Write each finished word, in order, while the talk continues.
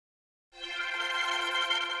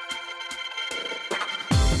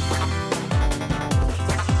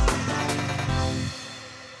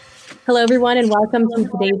Hello, everyone, and welcome to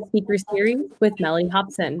today's Speaker Series with Mellody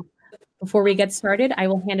Hobson. Before we get started, I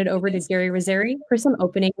will hand it over to Jerry Rosari for some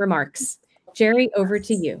opening remarks. Jerry, over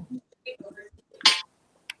to you.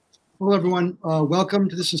 Hello, everyone. Welcome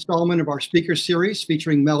to this installment of our Speaker Series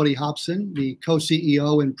featuring Mellody Hobson, the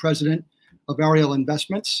co-CEO and president of Ariel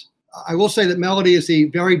Investments. I will say that Mellody is the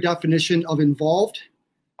very definition of involved.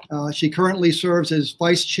 She currently serves as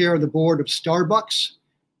vice chair of the board of Starbucks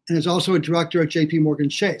and is also a director at JPMorgan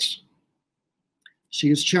Chase. She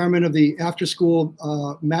is chairman of the After School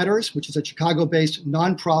Matters, which is a Chicago-based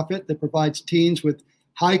nonprofit that provides teens with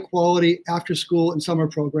high-quality after-school and summer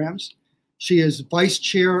programs. She is vice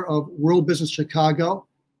chair of World Business Chicago,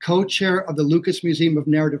 co-chair of the Lucas Museum of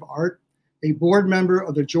Narrative Art, a board member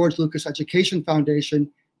of the George Lucas Education Foundation,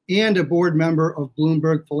 and a board member of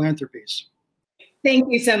Bloomberg Philanthropies. Thank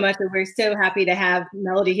you so much. We're so happy to have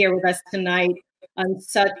Mellody here with us tonight on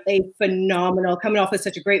such a phenomenal, coming off of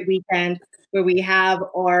such a great weekend where we have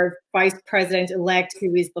our vice president-elect,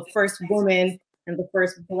 who is the first woman and the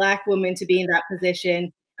first Black woman to be in that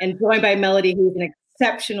position, and joined by Mellody, who is an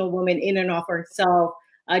exceptional woman in and of herself.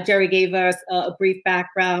 Jerry gave us a brief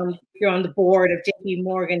background. You're on the board of JP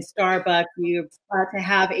Morgan, Starbucks. You're proud to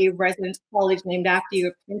have a residence college named after you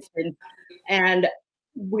at Princeton. And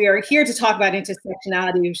we are here to talk about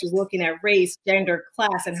intersectionality, which is looking at race, gender,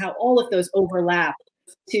 class, and how all of those overlap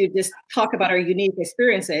to just talk about our unique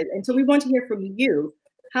experiences. And so we want to hear from you.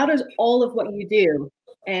 How does all of what you do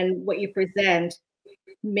and what you present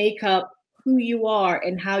make up who you are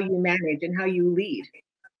and how you manage and how you lead?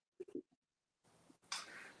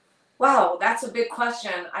 Wow, that's a big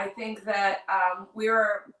question. I think that we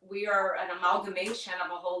are an amalgamation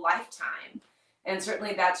of a whole lifetime. And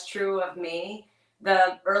certainly that's true of me.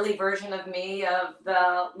 The early version of me, of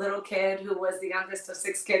the little kid who was the youngest of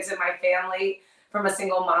 6 kids in my family, from a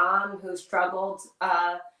single mom who struggled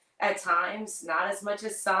at times, not as much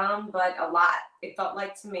as some, but a lot, it felt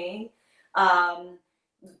like to me.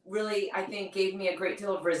 Really, I think gave me a great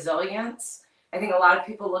deal of resilience. I think a lot of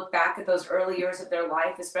people look back at those early years of their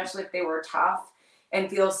life, especially if they were tough, and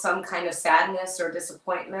feel some kind of sadness or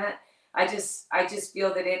disappointment. I just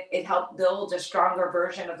feel that it helped build a stronger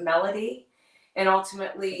version of Mellody, and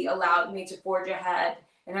ultimately allowed me to forge ahead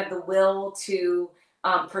and have the will to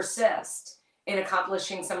persist in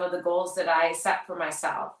accomplishing some of the goals that I set for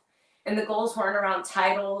myself. And the goals weren't around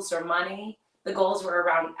titles or money. The goals were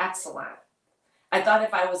around excellence. I thought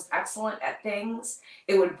if I was excellent at things,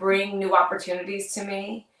 it would bring new opportunities to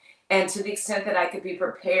me. And to the extent that I could be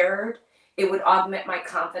prepared, it would augment my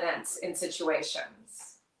confidence in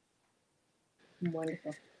situations.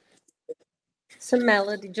 Wonderful. So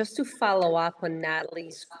Mellody, just to follow up on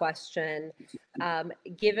Natalie's question,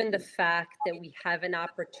 given the fact that we have an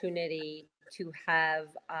opportunity to have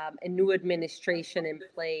a new administration in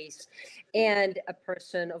place and a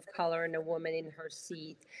person of color and a woman in her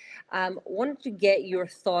seat, wanted to get your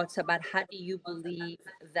thoughts about how do you believe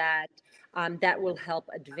that that will help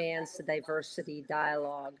advance the diversity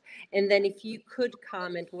dialogue. And then if you could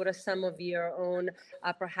comment, what are some of your own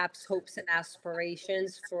perhaps hopes and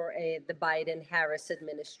aspirations for the Biden-Harris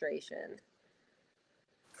administration?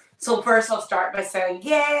 So first I'll start by saying,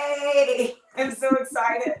 yay! I'm so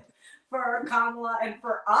excited for Kamala and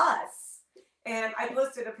for us. And I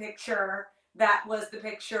posted a picture that was the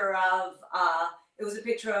picture of, it was a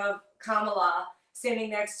picture of Kamala standing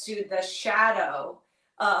next to the shadow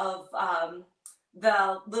of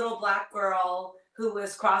the little Black girl who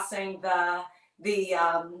was crossing the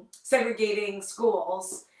segregating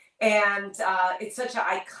schools. And it's such an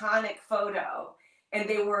iconic photo. And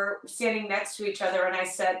they were standing next to each other. And I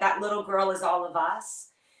said, that little girl is all of us.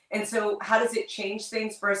 And so how does it change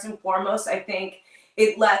things? First and foremost, I think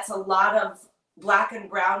it lets a lot of Black and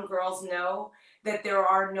brown girls know that there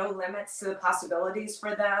are no limits to the possibilities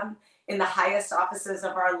for them in the highest offices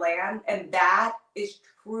of our land. And that is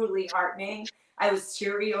truly heartening. I was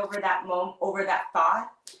teary over that moment, over that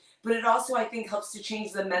thought. But it also, I think, helps to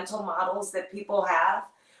change the mental models that people have,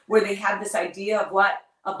 where they have this idea of what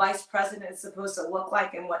a vice president is supposed to look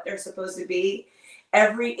like and what they're supposed to be.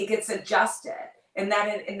 It gets adjusted. And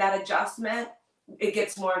in that adjustment, it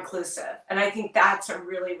gets more inclusive. And I think that's a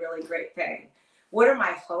really, really great thing. What are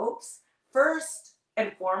my hopes? First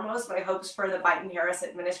and foremost, my hopes for the Biden-Harris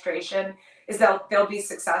administration is that they'll be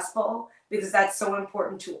successful, because that's so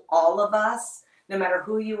important to all of us, no matter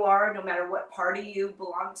who you are, no matter what party you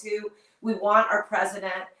belong to. We want our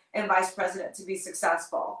president and vice president to be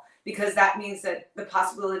successful, because that means that the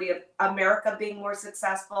possibility of America being more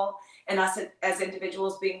successful and us as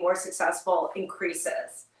individuals being more successful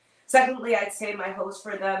increases. Secondly, I'd say my hopes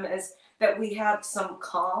for them is that we have some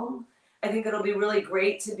calm I think it'll be really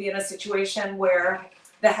great to be in a situation where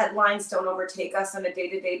the headlines don't overtake us on a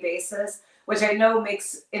day-to-day basis, which I know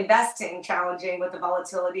makes investing challenging with the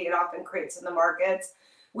volatility it often creates in the markets.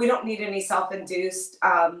 We don't need any self-induced,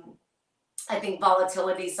 I think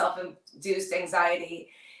volatility, self-induced anxiety.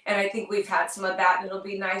 And I think we've had some of that, and it'll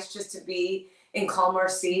be nice just to be in calmer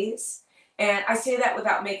seas. And I say that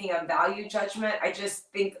without making a value judgment. I just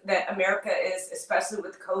think that America is, especially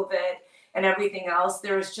with COVID and everything else,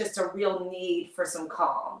 there is just a real need for some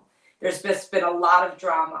calm. There's just been a lot of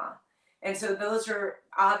drama. And so those are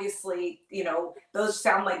obviously, those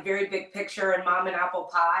sound like very big picture and mom and apple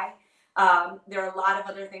pie. There are a lot of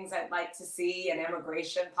other things I'd like to see in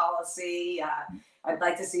immigration policy. I'd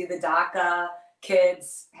like to see the DACA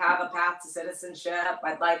kids have a path to citizenship.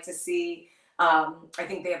 I'd like to see, I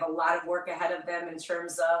think they have a lot of work ahead of them in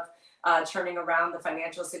terms of turning around the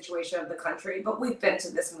financial situation of the country. But we've been to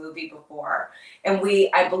this movie before. And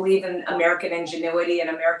I believe in American ingenuity and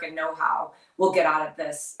American know-how. We'll get out of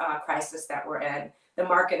this crisis that we're in. The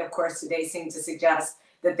market, of course, today seems to suggest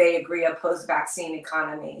that they agree a post-vaccine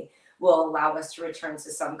economy will allow us to return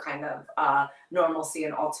to some kind of normalcy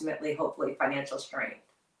and ultimately, hopefully, financial strength.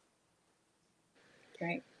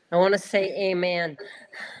 Great. I want to say amen.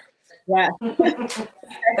 Yeah.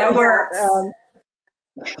 That works.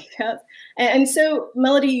 Yeah. And so,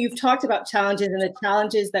 Mellody, you've talked about challenges and the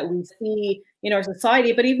challenges that we see in our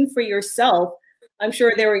society, but even for yourself, I'm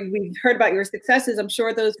sure we've heard about your successes. I'm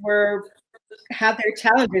sure those have their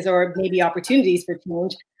challenges or maybe opportunities for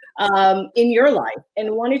change in your life,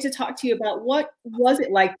 and wanted to talk to you about what was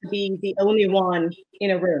it like to be the only one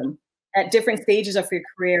in a room at different stages of your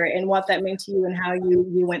career, and what that meant to you and how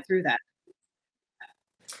you went through that.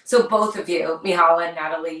 So both of you, Mihala and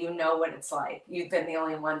Natalie, you know what it's like. You've been the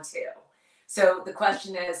only one too. So the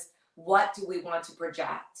question is, what do we want to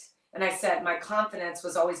project? And I said my confidence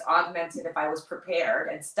was always augmented if I was prepared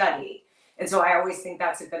and studied. And so I always think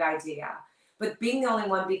that's a good idea. But being the only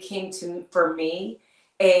one became, for me,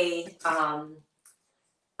 a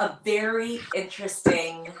very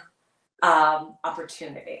interesting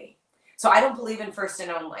opportunity. So I don't believe in first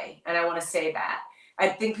and only, and I want to say that. I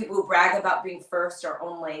think people who brag about being first or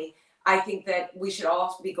only, I think that we should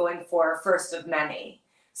all be going for first of many.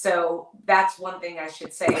 So that's one thing I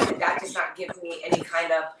should say. That does not give me any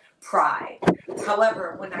kind of pride.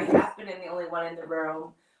 However, when I have been the only one in the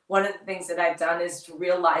room, one of the things that I've done is to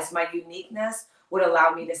realize my uniqueness would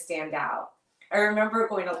allow me to stand out. I remember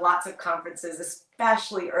going to lots of conferences,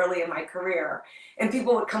 especially early in my career, and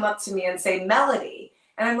people would come up to me and say, Mellody.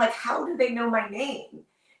 And I'm like, how do they know my name?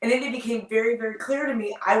 And then it became very, very clear to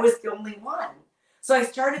me I was the only one. So I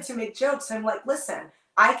started to make jokes. I'm like, listen,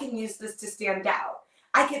 I can use this to stand out.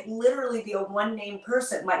 I could literally be a one-name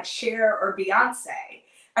person like Cher or Beyonce.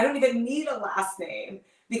 I don't even need a last name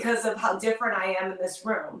because of how different I am in this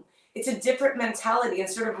room. It's a different mentality and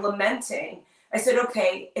sort of lamenting. I said,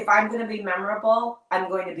 okay, if I'm going to be memorable, I'm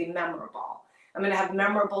going to be memorable. I'm going to have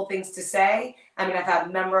memorable things to say. I'm going to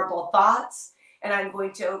have memorable thoughts. And I'm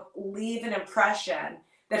going to leave an impression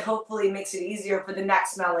that hopefully makes it easier for the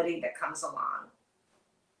next Mellody that comes along.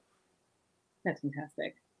 That's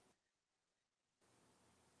fantastic.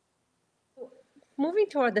 Moving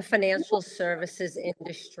toward the financial services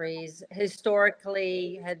industries,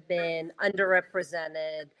 historically had been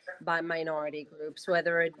underrepresented by minority groups,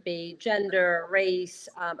 whether it be gender, race,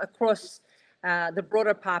 across the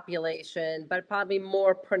broader population, but probably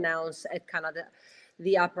more pronounced at kind of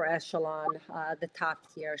the upper echelon, the top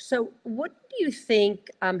tier. So what do you think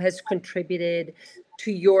has contributed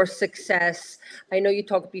to your success? I know you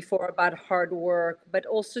talked before about hard work, but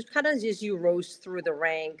also kind of as you rose through the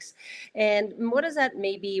ranks. And what does that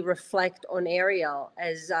maybe reflect on Ariel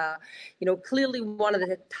as, clearly one of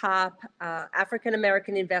the top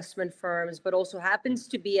African-American investment firms, but also happens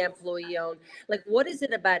to be employee-owned? Like, what is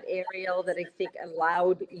it about Ariel that I think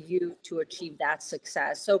allowed you to achieve that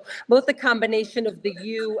success? So both the combination of the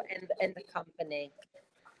you and the company.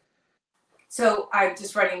 So I'm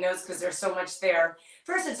just writing notes because there's so much there.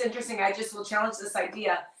 First, it's interesting. I just will challenge this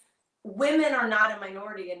idea. Women are not a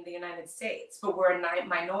minority in the United States, but we're a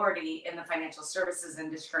minority in the financial services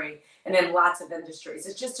industry and in lots of industries.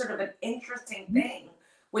 It's just sort of an interesting thing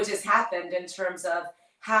which has happened in terms of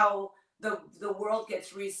how the world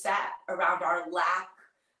gets reset around our lack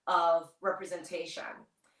of representation.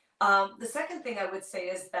 The second thing I would say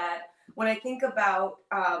is that when I think about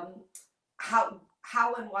how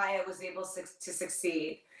and why I was able to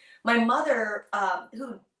succeed, my mother,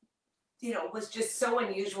 who was just so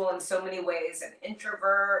unusual in so many ways, an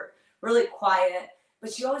introvert, really quiet,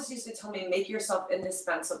 but she always used to tell me, make yourself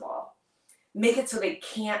indispensable. Make it so they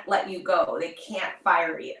can't let you go. They can't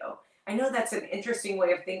fire you. I know that's an interesting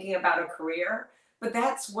way of thinking about a career, but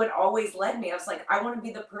that's what always led me. I was like, I want to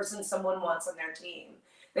be the person someone wants on their team,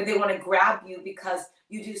 that they want to grab you because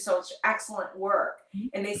you do such excellent work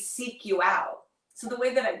and they seek you out. So the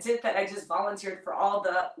way that I did that, I just volunteered for all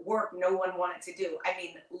the work no one wanted to do. I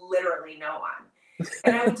mean, literally no one.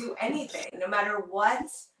 And I would do anything, no matter what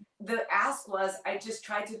the ask was. I just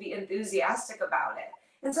tried to be enthusiastic about it.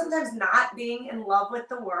 And sometimes not being in love with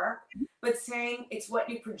the work, but saying it's what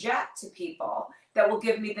you project to people that will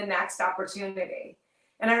give me the next opportunity.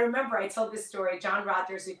 And I remember I told this story, John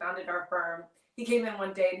Rogers, who founded our firm, he came in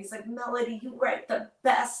one day and he's like, Mellody, you write the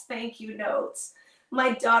best thank you notes.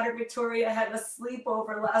 My daughter Victoria had a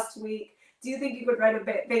sleepover last week. Do you think you could write a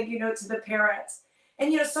thank you note to the parents?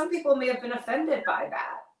 And, you know, some people may have been offended by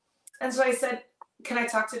that. And so I said, can I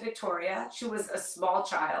talk to Victoria? She was a small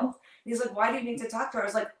child. And he's like, why do you need to talk to her? I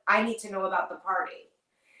was like, I need to know about the party.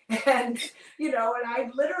 And, you know, and I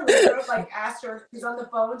literally sort of like asked her, she's on the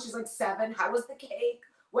phone, she's like 7, how was the cake?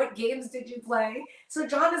 What games did you play? So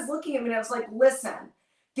John is looking at me and I was like, listen,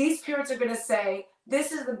 these parents are going to say,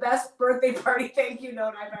 this is the best birthday party thank you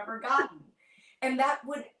note I've ever gotten. And that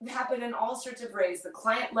would happen in all sorts of ways. The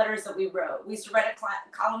client letters that we wrote, we used to write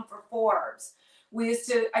a column for Forbes. We used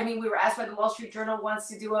to, I mean, we were asked by the Wall Street Journal once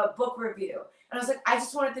to do a book review. And I was like, I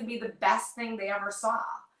just wanted to be the best thing they ever saw.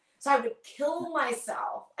 So I would kill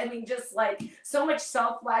myself. I mean, just like so much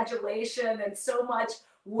self-flagellation and so much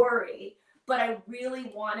worry. But I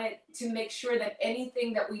really wanted to make sure that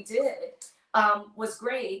anything that we did was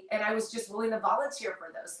great. And I was just willing to volunteer for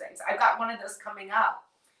those things. I've got one of those coming up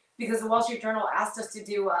because the Wall Street Journal asked us to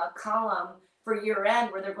do a column for year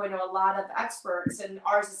end where they're going to a lot of experts, and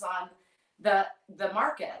ours is on the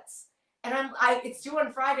markets. And it's due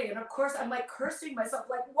on Friday. And of course I'm like cursing myself,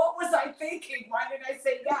 like, what was I thinking? Why did I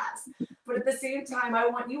say yes? But at the same time, I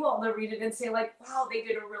want you all to read it and say like, wow, they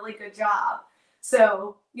did a really good job.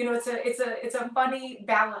 So, you know, it's a funny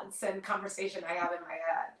balance and conversation I have in my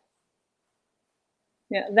head.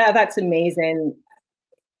 Yeah, that's amazing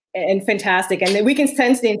and fantastic. And we can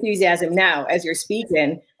sense the enthusiasm now as you're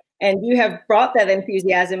speaking. And you have brought that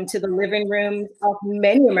enthusiasm to the living rooms of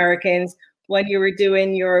many Americans when you were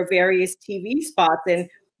doing your various TV spots. And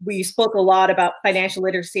we spoke a lot about financial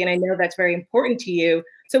literacy, and I know that's very important to you.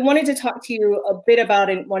 So I wanted to talk to you a bit about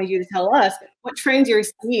and wanted you to tell us what trends you're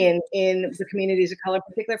seeing in the communities of color,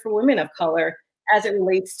 particularly for women of color, as it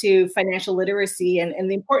relates to financial literacy and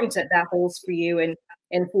the importance that that holds for you and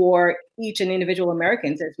for each and individual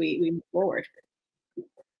Americans as we move forward.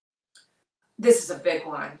 This is a big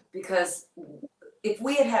one, because if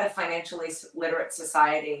we had had a financially literate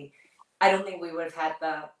society, I don't think we would have had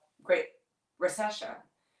the Great Recession.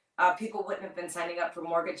 People wouldn't have been signing up for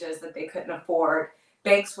mortgages that they couldn't afford.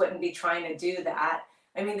 Banks wouldn't be trying to do that.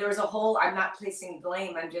 I mean, there was a whole, I'm not placing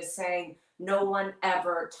blame, I'm just saying no one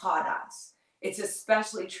ever taught us. It's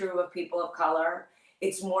especially true of people of color.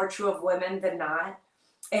 It's more true of women than not.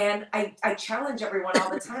 And I challenge everyone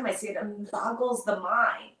all the time. I say it boggles the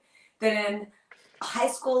mind that in high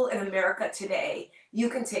school in America today, you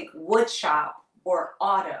can take wood shop or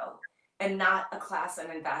auto and not a class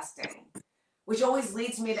on investing, which always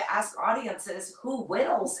leads me to ask audiences, who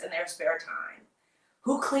whittles in their spare time?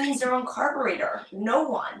 Who cleans their own carburetor? No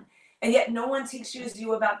one. And yet no one teaches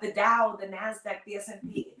you about the Dow, the NASDAQ, the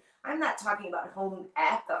S&P. I'm not talking about home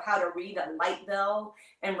ec of how to read a light bill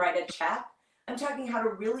and write a check. I'm talking how to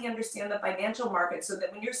really understand the financial market so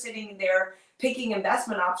that when you're sitting there picking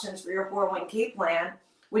investment options for your 401k plan,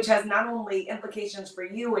 which has not only implications for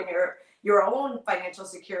you and your own financial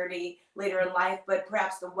security later in life, but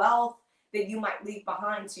perhaps the wealth that you might leave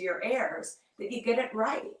behind to your heirs, that you get it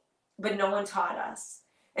right. But no one taught us.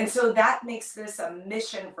 And so that makes this a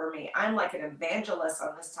mission for me. I'm like an evangelist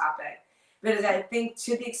on this topic, because I think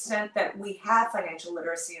to the extent that we have financial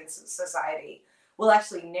literacy in society, will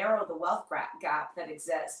actually narrow the wealth gap that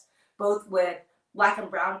exists, both with Black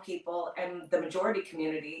and brown people and the majority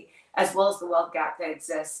community, as well as the wealth gap that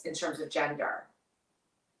exists in terms of gender.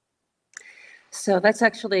 So that's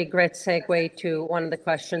actually a great segue to one of the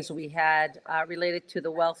questions we had related to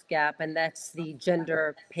the wealth gap, and that's the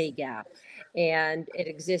gender pay gap. And it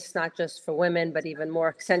exists not just for women, but even more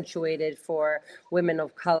accentuated for women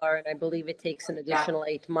of color. And I believe it takes an additional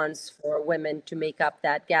 8 months for women to make up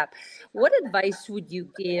that gap. What advice would you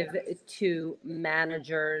give to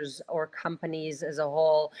managers or companies as a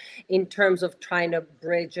whole in terms of trying to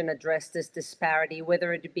bridge and address this disparity,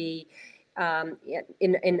 whether it be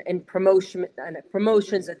in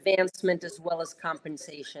promotions, advancement, as well as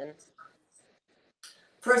compensation?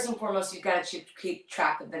 First and foremost, you've got to keep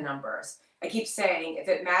track of the numbers. I keep saying, if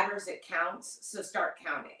it matters, it counts. So start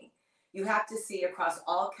counting. You have to see across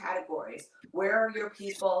all categories, where are your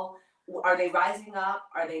people? Are they rising up?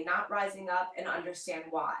 Are they not rising up? And understand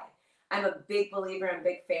why. I'm a big believer and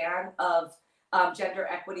big fan of gender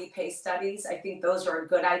equity pay studies. I think those are a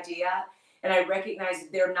good idea. And I recognize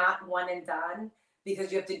they're not one and done,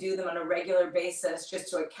 because you have to do them on a regular basis just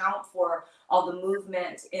to account for all the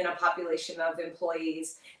movement in a population of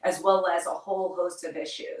employees, as well as a whole host of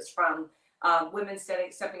issues, from women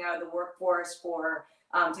stepping out of the workforce for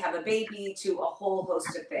to have a baby, to a whole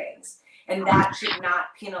host of things. And that should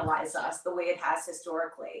not penalize us the way it has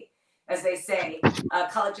historically. As they say, a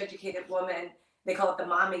college-educated woman, they call it the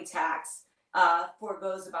mommy tax,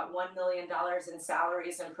 foregoes about $1 million in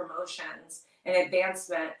salaries and promotions and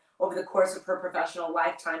advancement over the course of her professional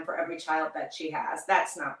lifetime for every child that she has.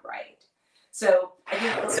 That's not right. So I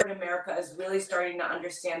think corporate America is really starting to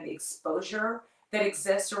understand the exposure that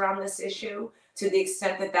exists around this issue, to the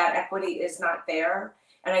extent that that equity is not there.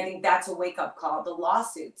 And I think that's a wake-up call. The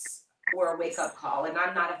lawsuits were a wake-up call, and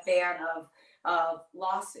I'm not a fan of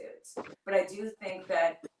lawsuits, but I do think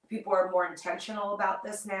that people are more intentional about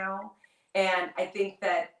this now. And I think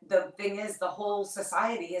that the thing is, the whole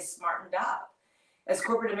society is smartened up. As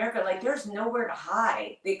corporate America, like, there's nowhere to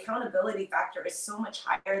hide. The accountability factor is so much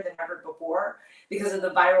higher than ever before because of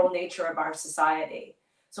the viral nature of our society.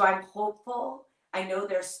 So I'm hopeful. I know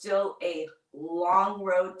there's still a long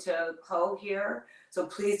road to hoe here. So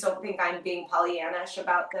please don't think I'm being Pollyannish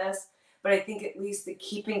about this, but I think at least the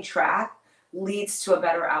keeping track leads to a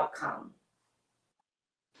better outcome.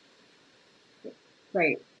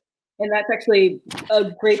 Right. And that's actually a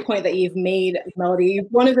great point that you've made, Mellody.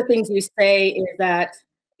 One of the things you say is that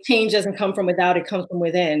change doesn't come from without, it comes from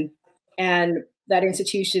within. And that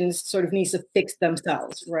institutions sort of needs to fix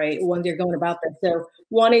themselves, right, when they're going about this. So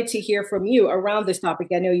wanted to hear from you around this topic.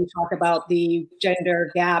 I know you talk about the gender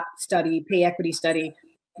gap study, pay equity study.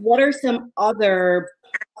 What are some other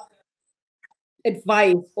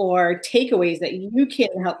advice or takeaways that you can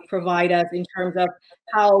help provide us in terms of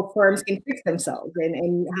how firms can fix themselves,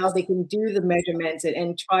 and how they can do the measurements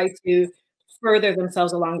and try to further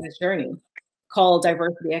themselves along this journey called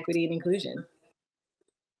diversity, equity, and inclusion?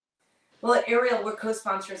 Well, at Ariel, we're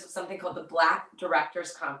co-sponsors of something called the Black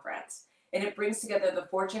Directors Conference, and it brings together the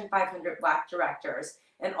Fortune 500 Black directors,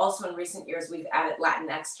 and also in recent years, we've added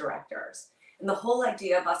Latinx directors. And the whole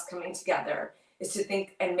idea of us coming together is to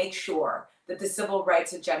think and make sure that the civil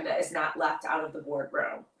rights agenda is not left out of the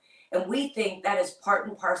boardroom. And we think that is part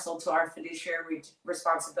and parcel to our fiduciary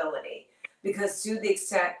responsibility, because to the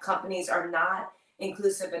extent companies are not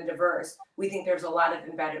inclusive and diverse, we think there's a lot of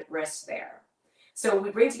embedded risk there. So we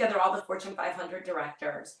bring together all the Fortune 500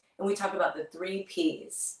 directors, and we talk about the 3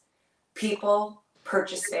 Ps: people,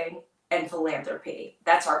 purchasing, and philanthropy.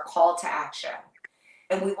 That's our call to action.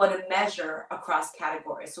 And we want to measure across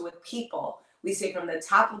categories. So with people, we say from the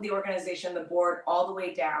top of the organization, the board, all the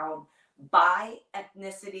way down, by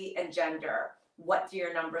ethnicity and gender, what do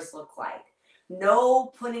your numbers look like?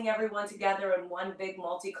 No putting everyone together in one big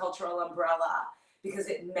multicultural umbrella, because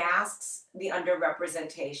it masks the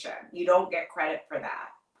underrepresentation. You don't get credit for that.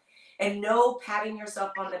 And no patting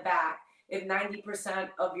yourself on the back if 90%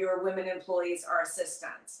 of your women employees are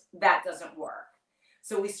assistants. That doesn't work.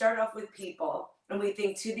 So we start off with people, and we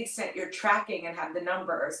think to the extent you're tracking and have the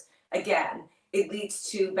numbers, again, it leads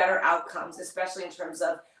to better outcomes, especially in terms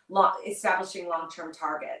of establishing long-term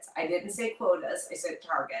targets. I didn't say quotas, I said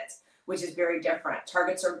targets, which is very different.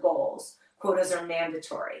 Targets are goals, quotas are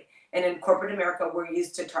mandatory. And in corporate America, we're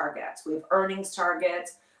used to targets. We have earnings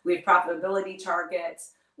targets, we have profitability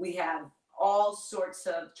targets, we have all sorts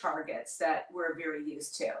of targets that we're very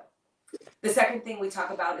used to. The second thing we talk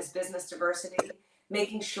about is business diversity,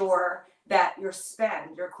 making sure that your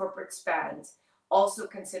spend, your corporate spend, also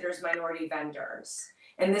considers minority vendors.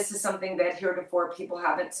 And this is something that heretofore people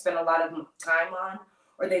haven't spent a lot of time on,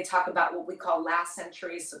 or they talk about what we call last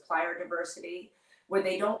century supplier diversity, where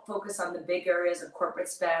they don't focus on the big areas of corporate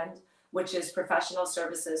spend, which is professional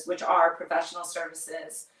services, which are professional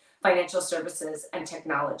services, financial services, and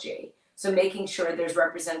technology. So making sure there's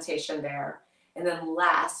representation there. And then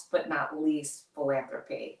last but not least,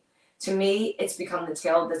 philanthropy. To me, it's become the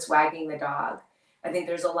tail that's wagging the dog. I think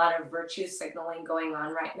there's a lot of virtue signaling going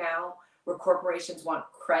on right now, where corporations want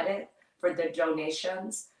credit for their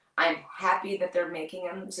donations. I'm happy that they're making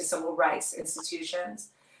them to civil rights institutions,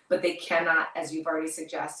 but they cannot, as you've already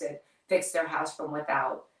suggested, fix their house from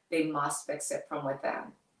without. They must fix it from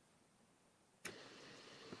within.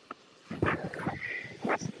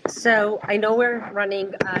 So I know we're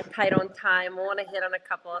running tight on time. I want to hit on a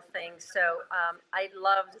couple of things. So I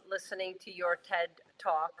loved listening to your TED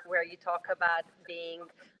talk, where you talk about being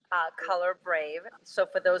Color Brave. So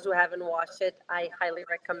for those who haven't watched it, I highly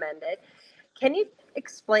recommend it. Can you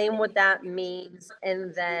explain what that means?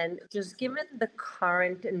 And then just given the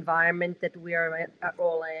current environment that we are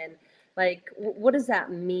all in, like, what does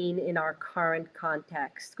that mean in our current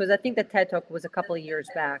context? Because I think the TED Talk was a couple of years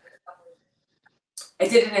back. I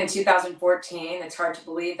did it in 2014. It's hard to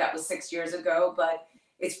believe that was 6 years ago, but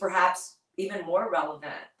it's perhaps even more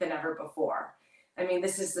relevant than ever before. I mean,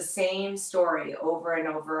 this is the same story over and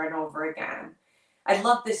over and over again. I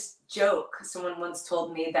love this joke. Someone once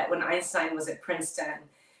told me that when Einstein was at Princeton,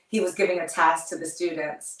 he was giving a task to the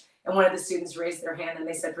students, and one of the students raised their hand and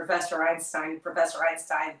they said, Professor Einstein,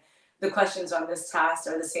 the questions on this task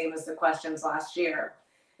are the same as the questions last year.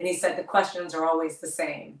 And he said, the questions are always the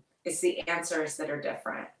same. It's the answers that are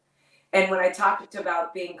different. And when I talked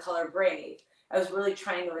about being color brave, I was really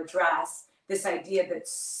trying to address this idea that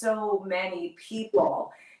so many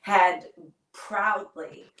people had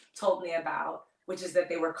proudly told me about, which is that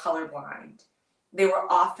they were colorblind. They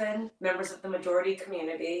were often members of the majority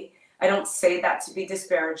community. I don't say that to be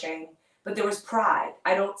disparaging, but there was pride.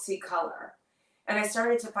 I don't see color. And I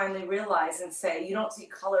started to finally realize and say, you don't see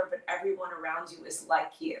color, but everyone around you is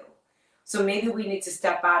like you. So maybe we need to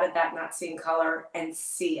step out of that not seeing color and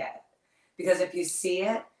see it. Because if you see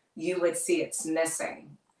it, you would see it's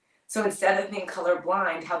missing. So instead of being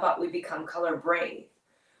colorblind, how about we become color brave?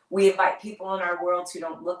 We invite people in our world who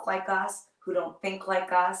don't look like us, who don't think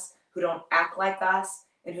like us, who don't act like us,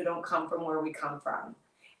 and who don't come from where we come from.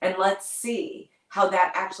 And let's see how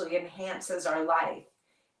that actually enhances our life.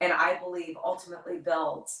 And I believe ultimately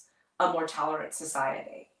builds a more tolerant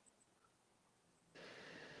society.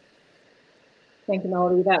 Thank you,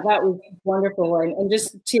 Mellody. That was wonderful. And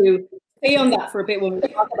just to stay on that for a bit, when we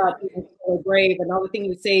talk about being color brave, another thing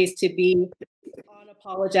you say is to be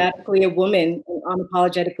unapologetically a woman and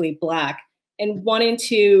unapologetically Black. And wanting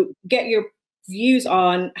to get your views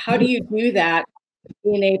on how do you do that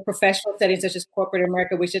in a professional setting such as corporate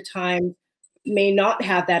America, which at times may not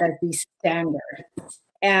have that as the standard.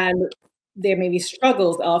 And there may be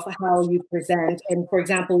struggles of how you present. And for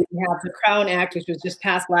example, we have the Crown Act, which was just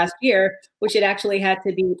passed last year, which it actually had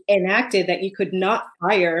to be enacted that you could not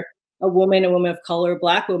hire a woman of color,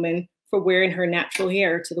 Black woman, for wearing her natural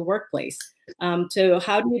hair to the workplace. So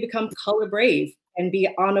how do you become color brave and be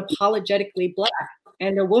unapologetically Black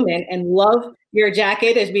and a woman and love your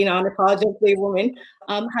jacket as being unapologetically a woman?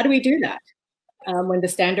 How do we do that when the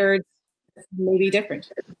standards may be different?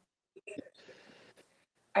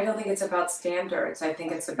 I don't think it's about standards. I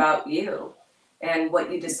think it's about you and what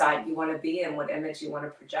you decide you want to be and what image you want to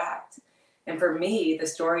project. And for me, the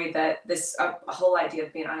story that this whole idea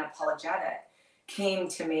of being unapologetic came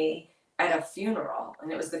to me at a funeral. And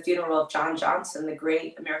it was the funeral of John Johnson, the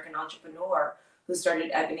great American entrepreneur who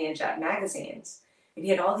started Ebony and Jet magazines. And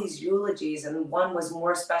he had all these eulogies, and one was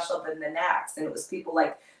more special than the next. And it was people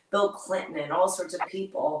like Bill Clinton and all sorts of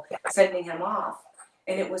people sending him off.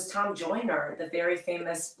 And it was Tom Joyner, the very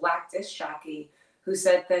famous Black disc jockey, who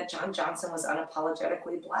said that John Johnson was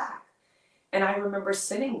unapologetically Black. And I remember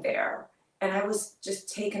sitting there and I was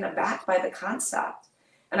just taken aback by the concept.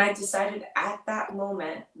 And I decided at that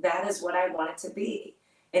moment, that is what I wanted to be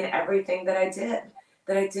in everything that I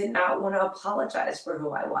did not want to apologize for who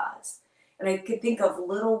I was. And I could think of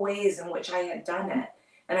little ways in which I had done it.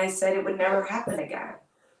 And I said it would never happen again.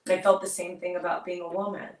 And I felt the same thing about being a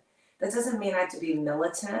woman. That doesn't mean I have to be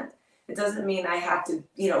militant. It doesn't mean I have to,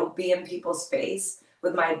 be in people's face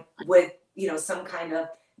with some kind of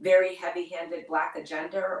very heavy-handed Black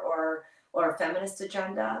agenda or feminist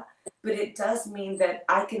agenda. But it does mean that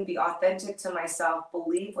I can be authentic to myself,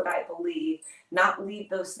 believe what I believe, not leave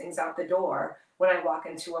those things out the door when I walk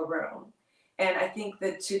into a room. And I think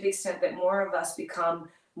that to the extent that more of us become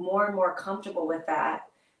more and more comfortable with that,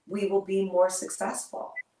 we will be more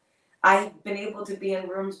successful. I've been able to be in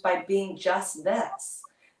rooms by being just this,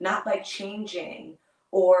 not by changing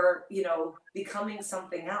or, becoming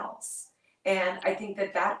something else. And I think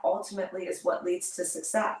that ultimately is what leads to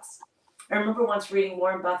success. I remember once reading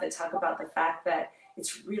Warren Buffett talk about the fact that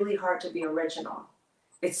it's really hard to be original.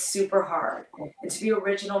 It's super hard. And to be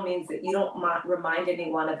original means that you don't remind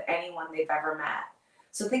anyone of anyone they've ever met.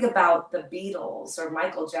 So think about the Beatles or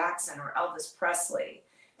Michael Jackson or Elvis Presley.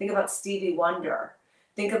 Think about Stevie Wonder.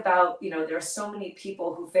 Think about, there are so many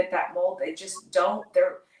people who fit that mold. They just don't,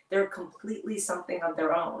 they're completely something of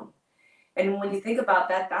their own. And when you think about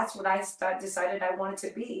that, that's what I decided I wanted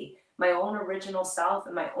to be, my own original self.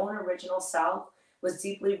 And my own original self was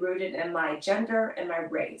deeply rooted in my gender and my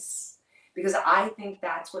race, because I think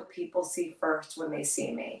that's what people see first when they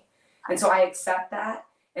see me. And so I accept that.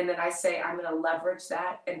 And then I say, I'm going to leverage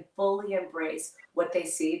that and fully embrace what they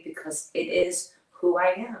see because it is who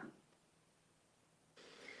I am.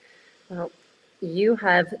 Well, you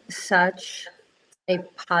have such a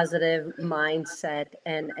positive mindset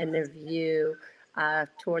and a view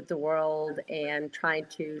toward the world and trying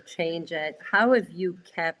to change it. How have you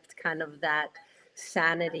kept kind of that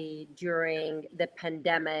sanity during the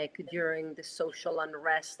pandemic, during the social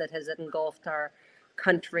unrest that has engulfed our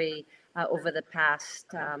country over the past,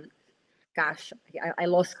 gosh, I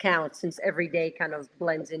lost count since every day kind of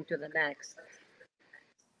blends into the next?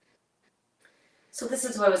 So this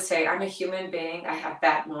is what I would say. I'm a human being. I have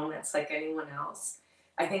bad moments like anyone else.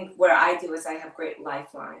 I think what I do is I have great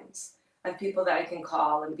lifelines. I have people that I can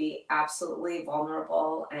call and be absolutely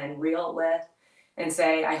vulnerable and real with and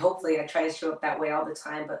say, hopefully I try to show up that way all the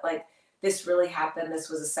time, but like this really happened. This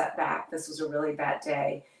was a setback. This was a really bad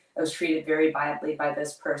day. I was treated very badly by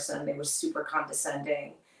this person. They were super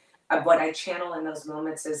condescending. What I channel in those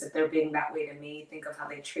moments is if they're being that way to me, think of how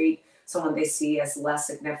they treat someone they see as less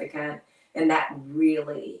significant. And that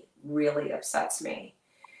really, really upsets me.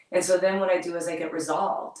 And so then what I do is I get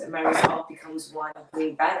resolved, and my resolve becomes one of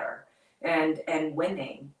being better and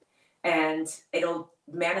winning. And it'll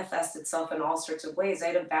manifest itself in all sorts of ways. I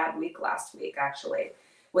had a bad week last week, actually,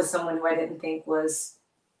 with someone who I didn't think was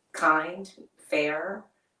kind, fair,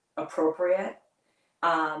 appropriate.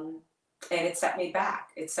 And it set me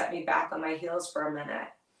back. It set me back on my heels for a minute.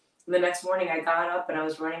 And the next morning I got up and I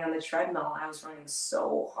was running on the treadmill. I was running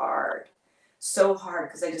so hard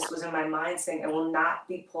because I just was in my mind saying I will not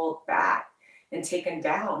be pulled back and taken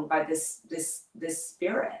down by this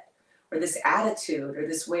spirit or this attitude or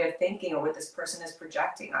this way of thinking or what this person is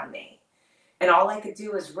projecting on me. And all I could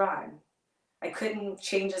do is run. I couldn't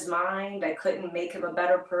change his mind. I couldn't make him a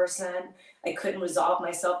better person. I couldn't resolve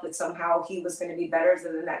myself that somehow he was going to be better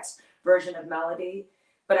than the next version of Mellody.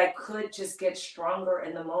 But I could just get stronger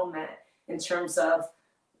in the moment in terms of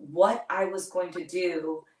what I was going to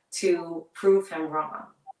do to prove him wrong.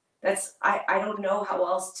 I don't know how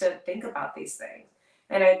else to think about these things.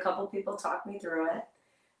 And I had a couple people talk me through it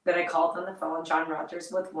that I called on the phone, John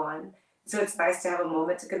Rogers with one. So it's nice to have a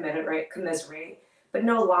moment to commiserate, but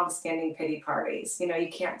no long-standing pity parties. You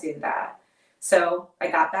can't do that. So I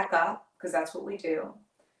got back up because that's what we do.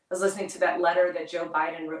 I was listening to that letter that Joe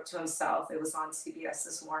Biden wrote to himself. It was on CBS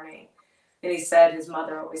this morning. And he said his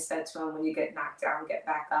mother always said to him, when you get knocked down, get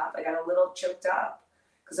back up. I got a little choked up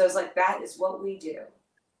because I was like, that is what we do.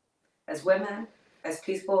 As women, as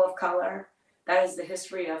people of color, that is the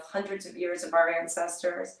history of hundreds of years of our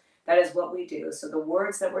ancestors. That is what we do. So the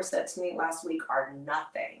words that were said to me last week are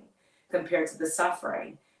nothing compared to the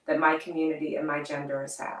suffering that my community and my gender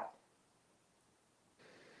has had.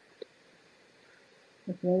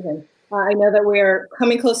 That's amazing. I know that we're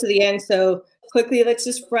coming close to the end, so quickly, let's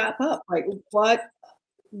just wrap up. Like,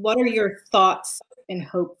 what are your thoughts and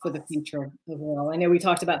hope for the future overall? I know we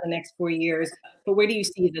talked about the next 4 years, but where do you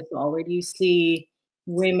see this all? Where do you see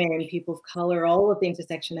women, people of color, all the things,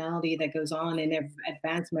 intersectionality that goes on in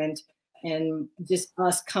advancement, and just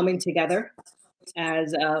us coming together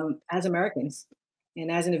as Americans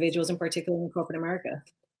and as individuals, in particular in corporate America?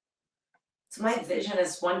 So my vision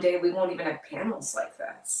is one day we won't even have panels like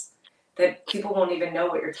this, that people won't even know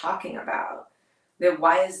what you're talking about. That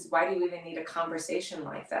why do you even need a conversation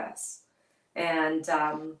like this? And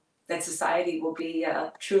that society will be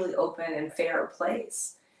a truly open and fair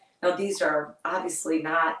place. Now, these are obviously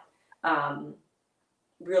not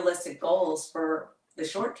realistic goals for the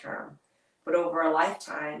short term, but over a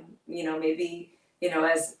lifetime, maybe,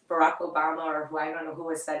 as Barack Obama or who I don't know who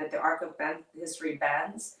has said it, the arc of history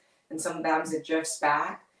bends, and sometimes it drifts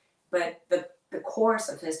back, but the course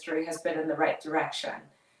of history has been in the right direction.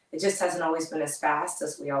 It just hasn't always been as fast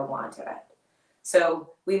as we all wanted it.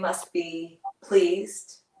 So we must be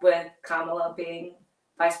pleased with Kamala being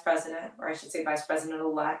vice president, or I should say vice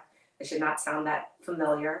president-elect. It should not sound that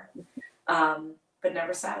familiar, but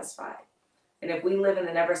never satisfied. And if we live in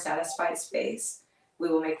the never satisfied space, we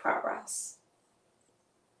will make progress.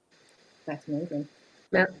 That's amazing.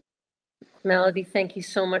 Mellody, thank you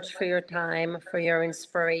so much for your time, for your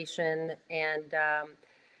inspiration, and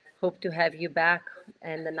hope to have you back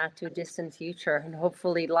in the not too distant future, and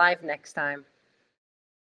hopefully live next time.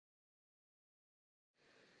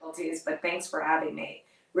 But thanks for having me.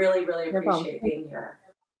 Really, really appreciate being here.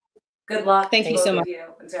 Good luck. Thank you so much. You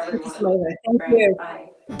and to everyone. Thank you.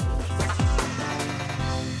 Bye.